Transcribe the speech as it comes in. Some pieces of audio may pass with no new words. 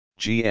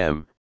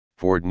GM,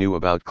 Ford knew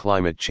about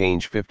climate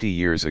change 50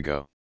 years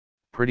ago.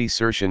 Pretty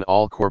certain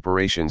all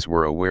corporations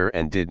were aware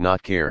and did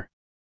not care.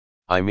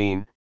 I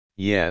mean,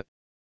 yeah.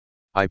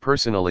 I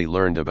personally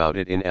learned about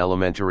it in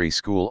elementary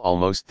school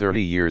almost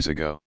 30 years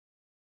ago.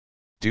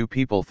 Do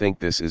people think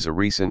this is a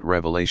recent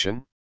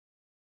revelation?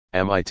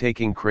 Am I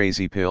taking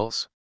crazy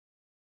pills?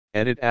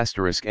 Edit *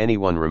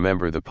 anyone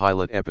remember the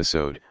pilot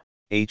episode,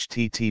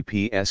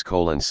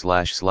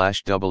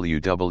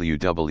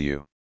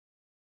 https://www.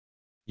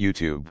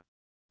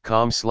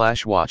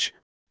 YouTube.com/watch,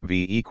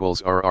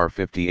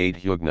 v=RR58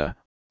 Hyugna,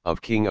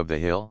 of King of the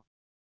Hill?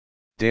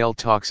 Dale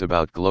talks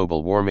about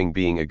global warming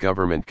being a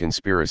government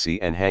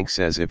conspiracy and Hank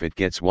says if it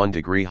gets 1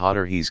 degree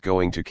hotter he's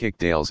going to kick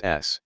Dale's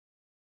ass.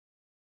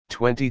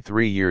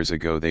 23 years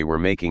ago they were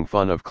making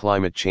fun of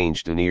climate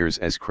change deniers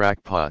as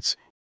crackpots,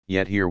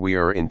 yet here we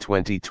are in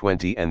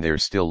 2020 and they're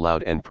still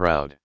loud and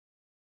proud.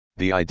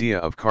 The idea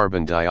of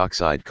carbon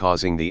dioxide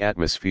causing the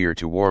atmosphere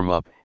to warm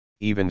up,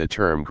 even the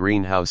term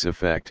greenhouse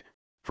effect,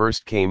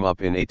 first came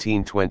up in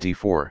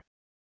 1824.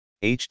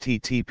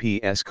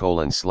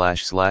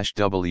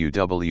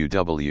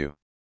 https://www.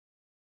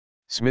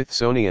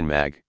 Smithsonian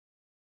Mag.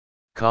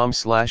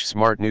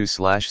 .com/smart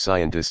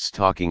news/scientists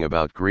talking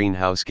about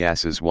greenhouse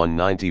gases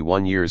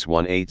 191 years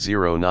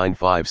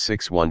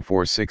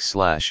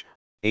 180956146/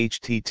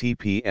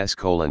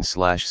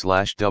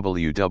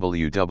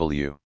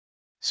 https://www.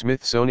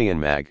 Smithsonian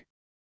Mag.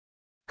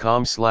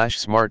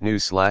 .com/smart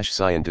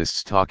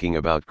news/scientists talking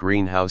about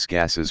greenhouse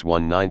gases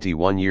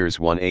 191 years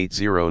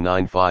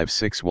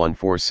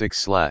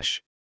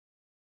 180956146/.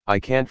 I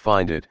can't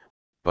find it,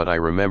 but I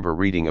remember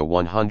reading a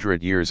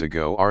 100 years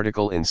ago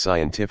article in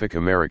Scientific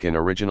American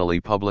originally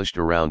published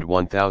around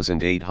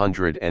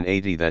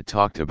 1880 that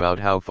talked about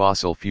how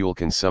fossil fuel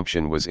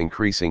consumption was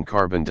increasing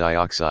carbon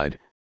dioxide,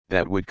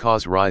 that would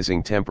cause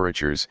rising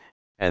temperatures,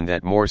 and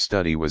that more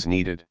study was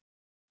needed.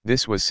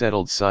 This was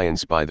settled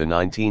science by the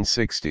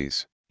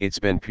 1960s. It's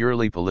been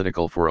purely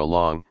political for a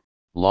long,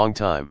 long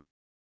time.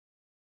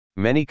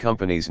 Many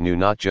companies knew,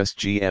 not just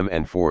GM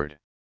and Ford.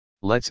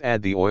 Let's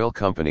add the oil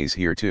companies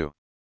here too.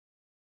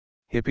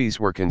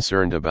 Hippies were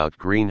concerned about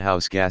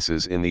greenhouse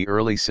gases in the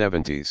early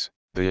 70s.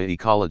 The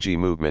ecology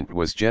movement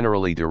was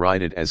generally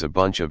derided as a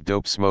bunch of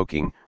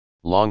dope-smoking,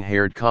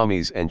 long-haired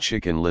commies and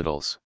chicken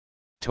littles.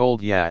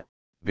 Told yeah,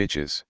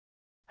 bitches.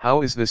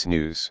 How is this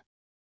news?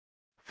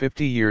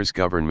 50 years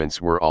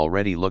governments were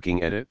already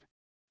looking at it.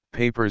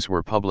 Papers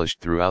were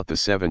published throughout the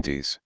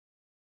 70s.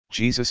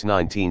 Jesus,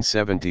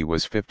 1970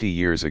 was 50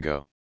 years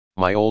ago.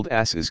 My old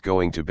ass is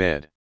going to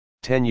bed.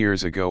 10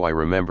 years ago I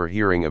remember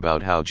hearing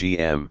about how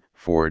GM,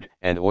 Ford,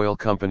 and oil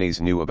companies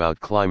knew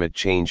about climate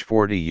change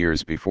 40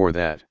 years before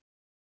that.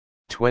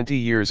 20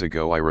 years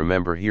ago I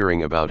remember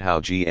hearing about how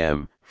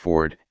GM,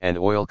 Ford, and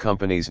oil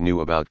companies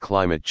knew about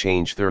climate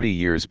change 30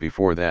 years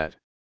before that.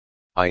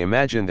 I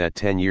imagine that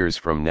 10 years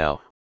from now,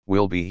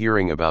 we'll be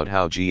hearing about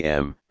how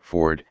GM,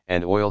 Ford,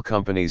 and oil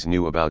companies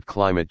knew about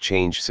climate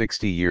change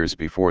 60 years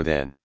before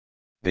then.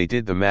 They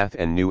did the math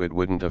and knew it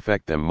wouldn't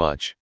affect them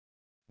much.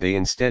 They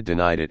instead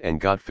denied it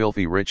and got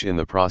filthy rich in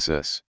the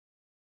process.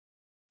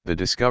 The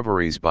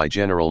discoveries by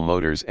General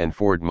Motors and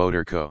Ford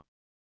Motor Co.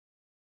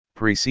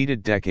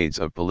 preceded decades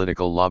of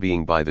political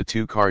lobbying by the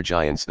two car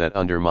giants that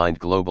undermined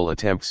global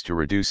attempts to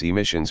reduce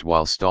emissions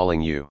while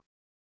stalling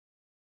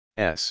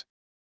U.S.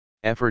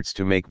 efforts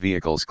to make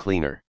vehicles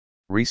cleaner.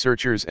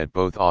 Researchers at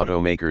both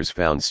automakers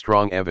found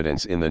strong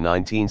evidence in the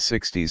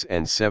 1960s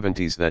and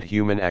 70s that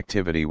human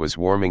activity was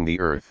warming the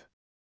Earth.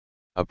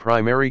 A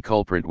primary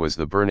culprit was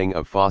the burning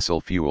of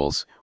fossil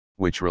fuels,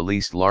 which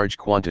released large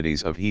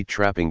quantities of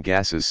heat-trapping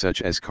gases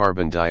such as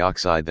carbon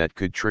dioxide that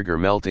could trigger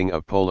melting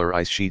of polar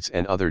ice sheets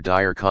and other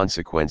dire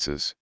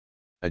consequences.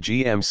 A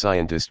GM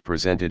scientist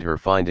presented her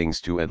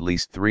findings to at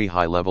least 3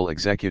 high-level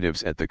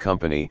executives at the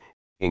company,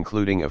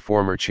 including a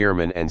former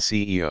chairman and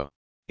CEO.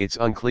 It's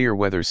unclear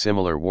whether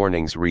similar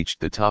warnings reached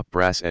the top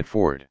brass at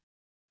Ford.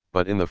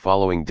 But in the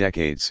following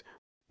decades,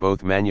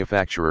 both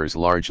manufacturers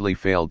largely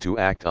failed to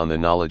act on the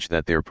knowledge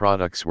that their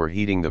products were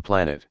heating the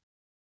planet.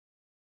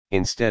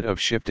 Instead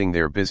of shifting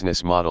their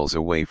business models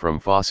away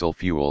from fossil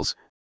fuels,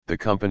 the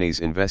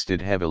companies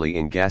invested heavily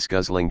in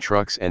gas-guzzling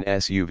trucks and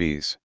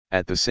SUVs.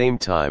 At the same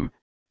time,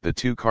 the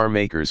two car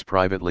makers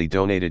privately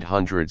donated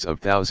hundreds of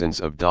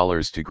thousands of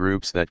dollars to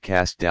groups that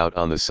cast doubt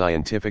on the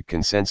scientific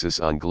consensus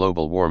on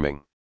global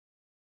warming.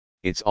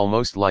 It's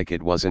almost like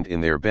it wasn't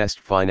in their best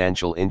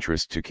financial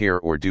interest to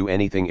care or do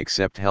anything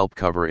except help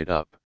cover it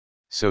up.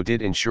 So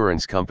did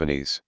insurance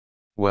companies.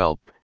 Well,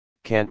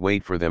 can't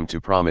wait for them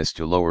to promise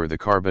to lower the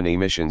carbon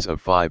emissions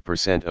of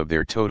 5% of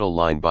their total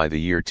line by the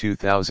year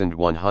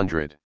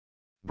 2100.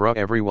 Bruh,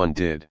 everyone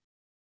did.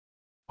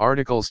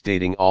 Articles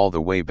dating all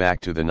the way back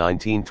to the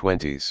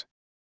 1920s.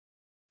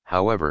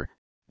 However,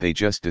 they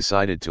just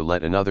decided to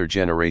let another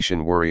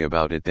generation worry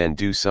about it then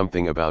do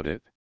something about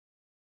it.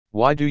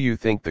 Why do you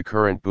think the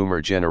current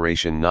boomer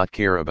generation not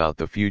care about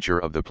the future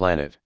of the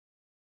planet?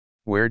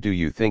 Where do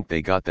you think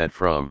they got that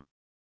from?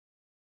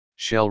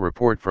 Shell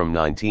report from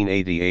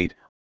 1988,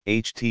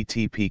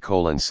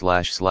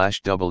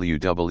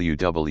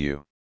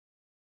 http://www.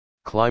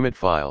 Climate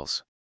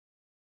files.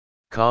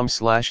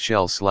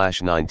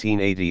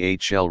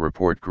 com/shell/1988 Shell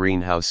report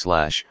greenhouse/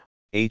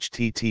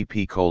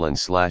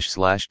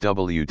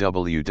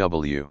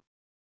 http://www.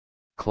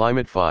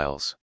 Climate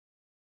files.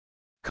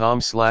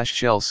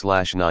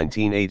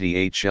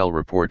 com/shell/1988 Shell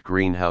report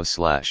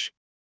greenhouse/.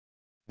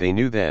 They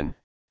knew then,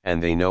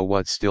 and they know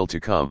what's still to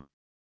come.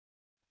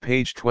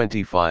 Page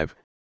 25,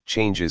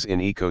 changes in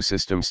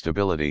ecosystem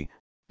stability,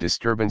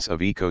 disturbance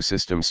of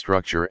ecosystem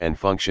structure and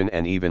function,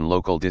 and even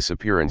local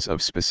disappearance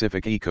of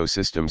specific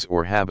ecosystems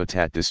or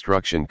habitat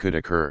destruction could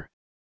occur.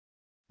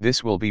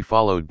 This will be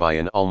followed by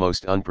an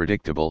almost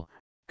unpredictable,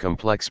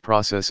 complex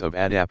process of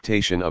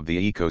adaptation of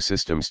the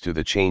ecosystems to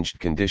the changed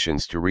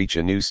conditions to reach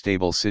a new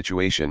stable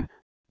situation,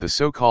 the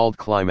so-called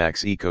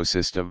climax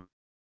ecosystem.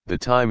 The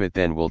time it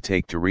then will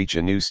take to reach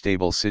a new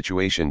stable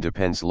situation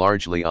depends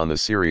largely on the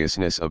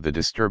seriousness of the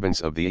disturbance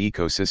of the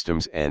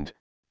ecosystems and,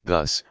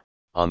 thus,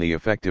 on the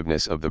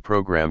effectiveness of the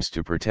programs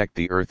to protect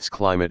the Earth's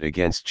climate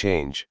against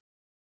change.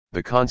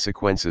 The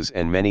consequences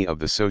and many of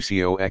the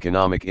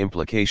socio-economic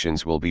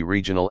implications will be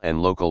regional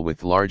and local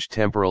with large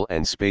temporal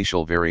and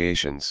spatial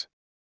variations.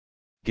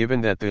 Given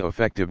that the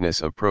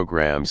effectiveness of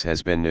programs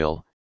has been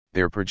nil,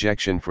 their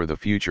projection for the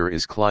future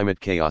is climate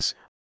chaos,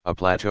 a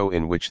plateau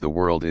in which the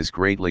world is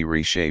greatly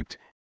reshaped,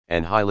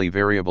 and highly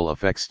variable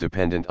effects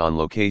dependent on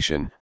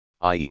location,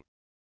 i.e.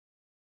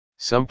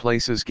 some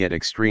places get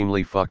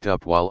extremely fucked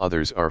up while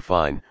others are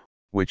fine,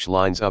 which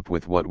lines up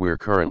with what we're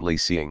currently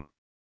seeing.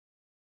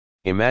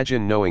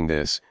 Imagine knowing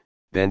this,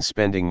 then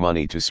spending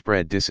money to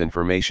spread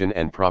disinformation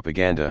and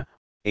propaganda,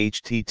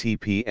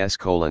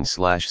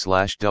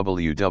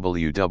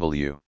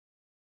 https://www.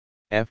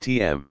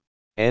 FTM,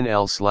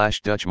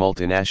 NL/Dutch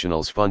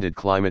multinationals funded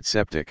climate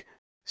septic,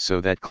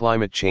 so that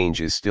climate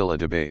change is still a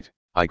debate.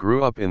 I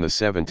grew up in the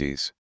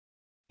 70s.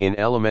 In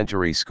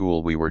elementary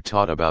school we were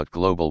taught about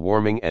global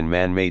warming and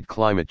man-made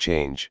climate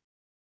change.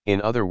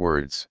 In other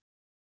words,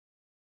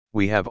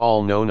 we have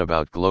all known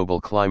about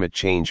global climate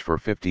change for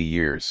 50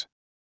 years.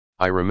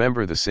 I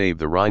remember the Save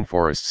the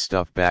Rainforest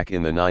stuff back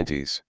in the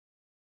 90s.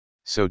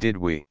 So did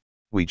we.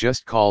 We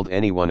just called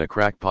anyone a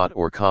crackpot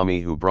or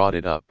commie who brought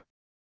it up.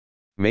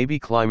 Maybe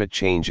climate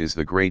change is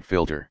the great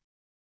filter.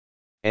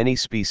 Any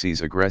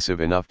species aggressive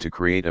enough to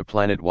create a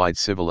planet-wide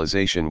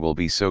civilization will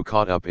be so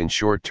caught up in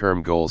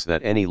short-term goals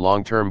that any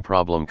long-term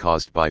problem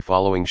caused by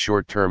following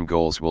short-term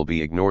goals will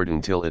be ignored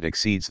until it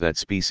exceeds that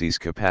species'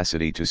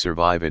 capacity to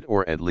survive it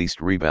or at least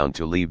rebound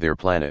to leave their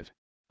planet.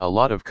 A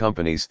lot of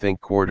companies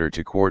think quarter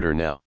to quarter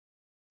now.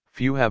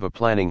 Few have a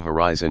planning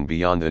horizon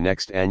beyond the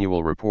next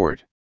annual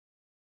report.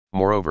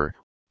 Moreover,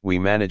 we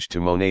managed to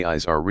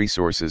monetize our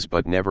resources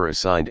but never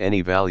assigned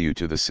any value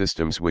to the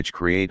systems which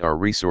create our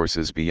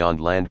resources beyond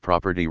land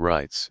property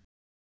rights.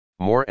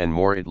 More and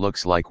more it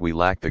looks like we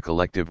lack the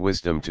collective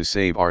wisdom to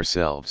save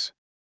ourselves.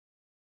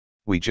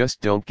 We just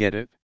don't get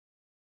it?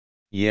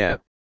 Yeah,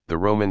 the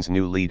Romans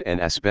knew lead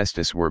and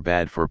asbestos were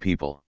bad for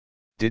people.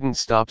 Didn't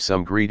stop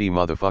some greedy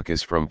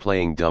motherfuckers from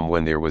playing dumb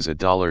when there was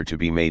 $1 to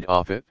be made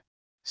off it?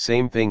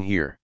 Same thing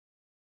here.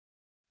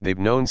 They've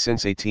known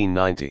since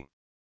 1890.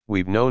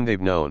 We've known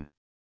they've known.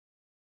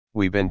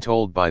 We've been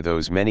told by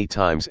those many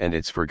times and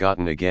it's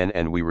forgotten again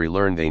and we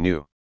relearn they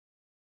knew.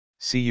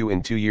 See you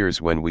in 2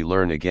 years when we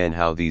learn again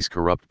how these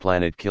corrupt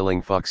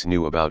planet-killing fucks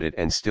knew about it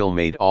and still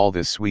made all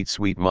this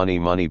sweet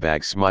money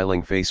bag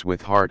smiling face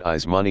with heart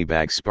eyes money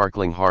bag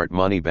sparkling heart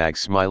money bag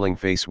smiling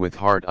face with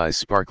heart eyes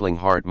sparkling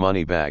heart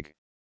money bag.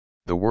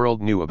 The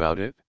world knew about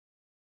it.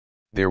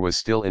 There was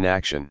still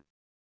inaction.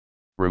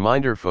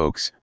 Reminder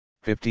folks,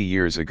 50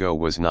 years ago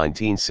was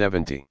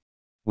 1970.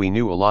 We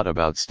knew a lot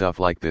about stuff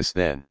like this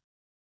then.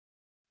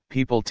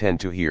 People tend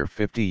to hear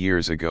 50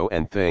 years ago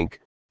and think,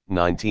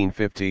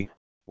 1950,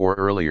 or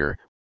earlier,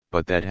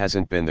 but that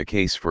hasn't been the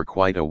case for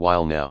quite a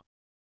while now.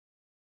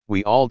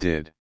 We all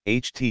did,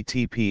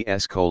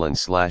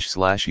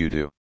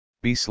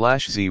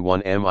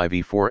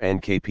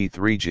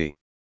 https://udo.b/z1miv4nkp3g.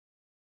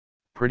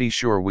 Pretty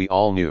sure we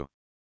all knew.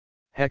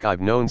 Heck,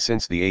 I've known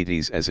since the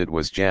 80s as it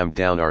was jammed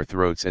down our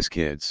throats as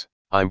kids.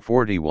 I'm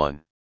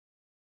 41.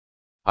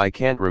 I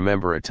can't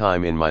remember a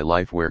time in my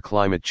life where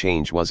climate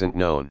change wasn't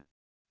known.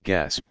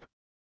 Gasp.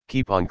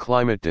 Keep on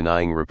climate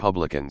denying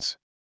Republicans.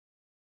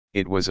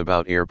 It was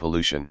about air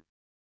pollution.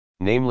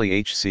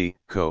 Namely HC,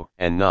 CO,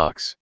 and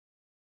NOx.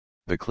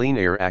 The Clean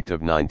Air Act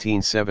of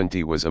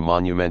 1970 was a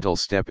monumental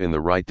step in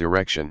the right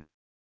direction.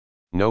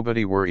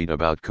 Nobody worried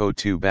about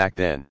CO2 back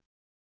then.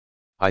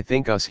 I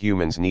think us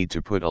humans need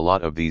to put a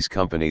lot of these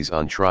companies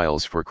on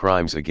trials for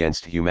crimes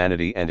against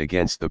humanity and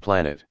against the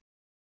planet.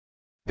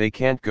 They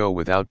can't go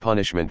without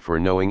punishment for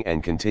knowing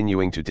and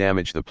continuing to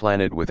damage the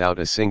planet without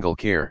a single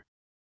care.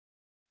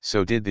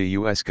 So did the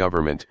US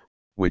government,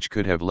 which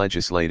could have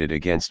legislated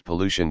against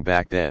pollution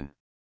back then.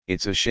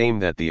 It's a shame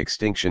that the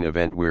extinction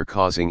event we're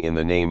causing in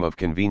the name of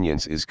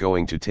convenience is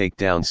going to take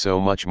down so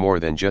much more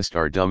than just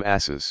our dumb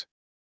asses.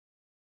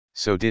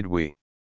 So did we.